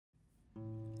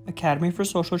Academy for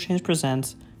Social Change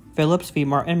presents Phillips v.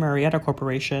 Martin-Marietta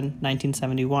Corporation,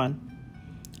 1971.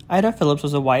 Ida Phillips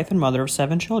was a wife and mother of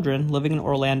 7 children living in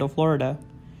Orlando, Florida.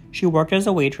 She worked as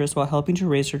a waitress while helping to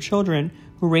raise her children,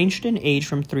 who ranged in age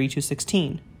from 3 to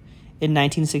 16. In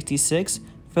 1966,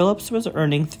 Phillips was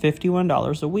earning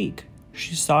 $51 a week.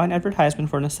 She saw an advertisement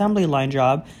for an assembly line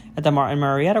job at the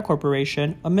Martin-Marietta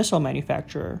Corporation, a missile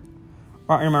manufacturer.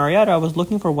 Martin-Marietta was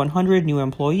looking for 100 new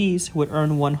employees who would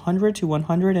earn $100 to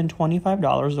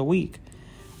 $125 a week.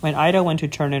 When Ida went to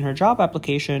turn in her job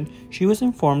application, she was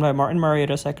informed by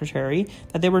Martin-Marietta's secretary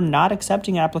that they were not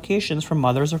accepting applications from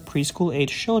mothers of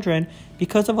preschool-age children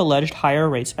because of alleged higher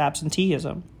rates of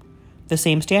absenteeism. The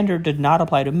same standard did not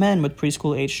apply to men with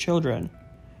preschool-age children.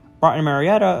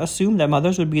 Martin-Marietta assumed that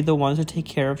mothers would be the ones to take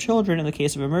care of children in the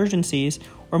case of emergencies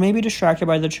or may be distracted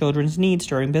by the children's needs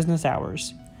during business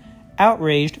hours.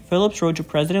 Outraged, Phillips wrote to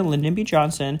President Lyndon B.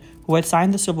 Johnson, who had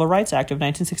signed the Civil Rights Act of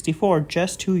 1964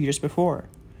 just 2 years before.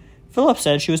 Phillips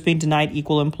said she was being denied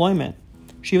equal employment.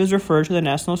 She was referred to the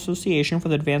National Association for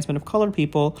the Advancement of Colored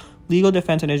People Legal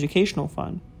Defense and Educational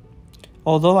Fund.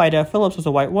 Although Ida Phillips was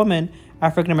a white woman,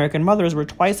 African American mothers were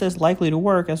twice as likely to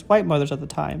work as white mothers at the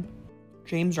time.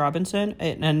 James Robinson,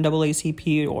 an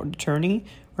NAACP attorney,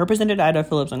 represented Ida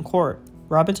Phillips in court.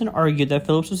 Robinson argued that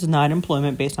Phillips was denied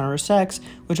employment based on her sex,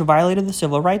 which violated the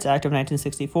Civil Rights Act of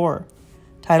 1964.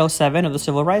 Title VII of the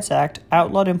Civil Rights Act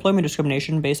outlawed employment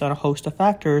discrimination based on a host of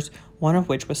factors, one of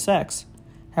which was sex.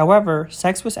 However,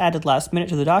 sex was added last minute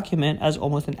to the document as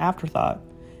almost an afterthought.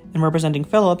 In representing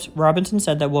Phillips, Robinson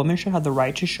said that women should have the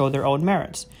right to show their own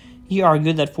merits. He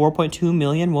argued that 4.2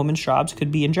 million women's jobs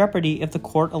could be in jeopardy if the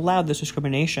court allowed this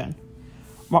discrimination.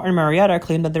 Martin-Marietta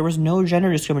claimed that there was no gender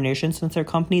discrimination since their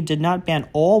company did not ban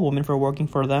all women from working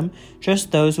for them,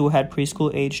 just those who had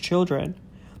preschool-age children.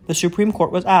 The Supreme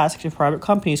Court was asked if private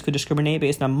companies could discriminate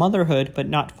based on motherhood but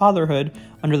not fatherhood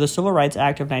under the Civil Rights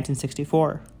Act of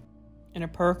 1964. In a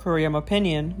Per Curiam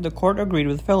opinion, the court agreed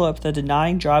with Phillips that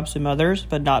denying jobs to mothers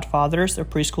but not fathers of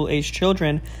preschool-age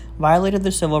children violated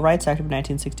the Civil Rights Act of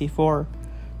 1964.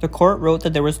 The court wrote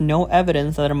that there was no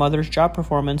evidence that a mother's job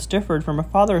performance differed from a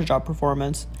father's job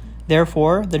performance.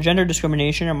 Therefore, the gender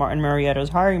discrimination in Martin-Marietta's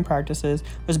hiring practices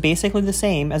was basically the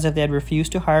same as if they had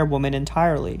refused to hire women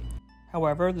entirely.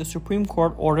 However, the Supreme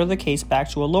Court ordered the case back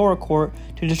to a lower court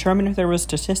to determine if there were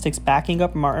statistics backing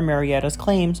up Martin-Marietta's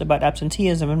claims about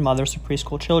absenteeism in mothers of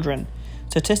preschool children.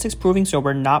 Statistics proving so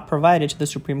were not provided to the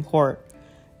Supreme Court.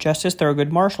 Justice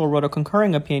Thurgood Marshall wrote a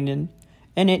concurring opinion.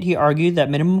 In it, he argued that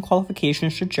minimum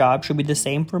qualifications to jobs should be the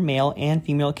same for male and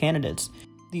female candidates.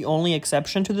 The only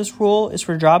exception to this rule is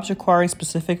for jobs requiring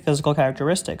specific physical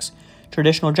characteristics.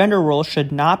 Traditional gender roles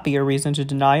should not be a reason to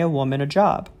deny a woman a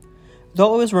job.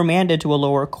 Though it was remanded to a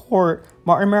lower court,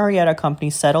 Martin-Marietta Company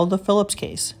settled the Phillips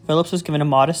case. Phillips was given a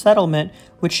modest settlement,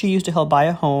 which she used to help buy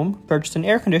a home, purchase an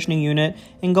air conditioning unit,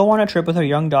 and go on a trip with her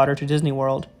young daughter to Disney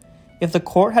World. If the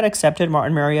court had accepted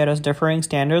Martin-Marietta's differing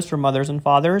standards for mothers and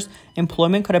fathers,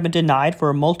 employment could have been denied for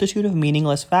a multitude of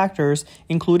meaningless factors,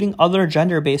 including other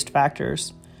gender-based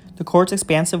factors. The court's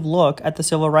expansive look at the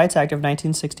Civil Rights Act of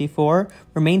 1964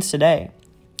 remains today.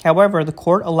 However, the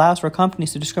court allows for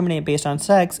companies to discriminate based on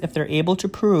sex if they're able to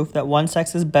prove that one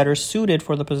sex is better suited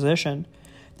for the position.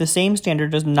 The same standard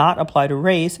does not apply to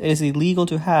race. It is illegal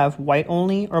to have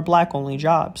white-only or black-only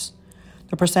jobs.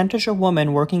 The percentage of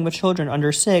women working with children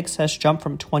under 6 has jumped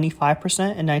from 25%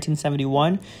 in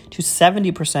 1971 to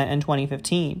 70% in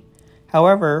 2015.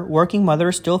 However, working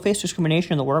mothers still face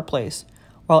discrimination in the workplace.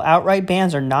 While outright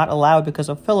bans are not allowed because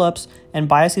of Phillips and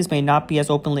biases may not be as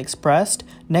openly expressed,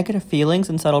 negative feelings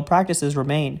and settled practices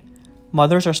remain.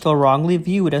 Mothers are still wrongly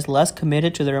viewed as less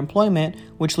committed to their employment,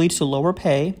 which leads to lower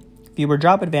pay, fewer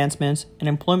job advancements, and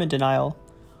employment denial.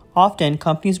 Often,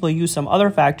 companies will use some other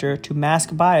factor to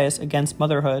mask bias against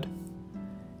motherhood.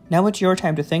 Now it's your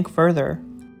time to think further.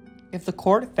 If the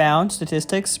court found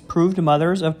statistics proved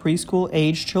mothers of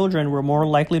preschool-age children were more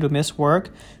likely to miss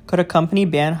work, could a company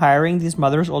ban hiring these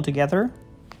mothers altogether?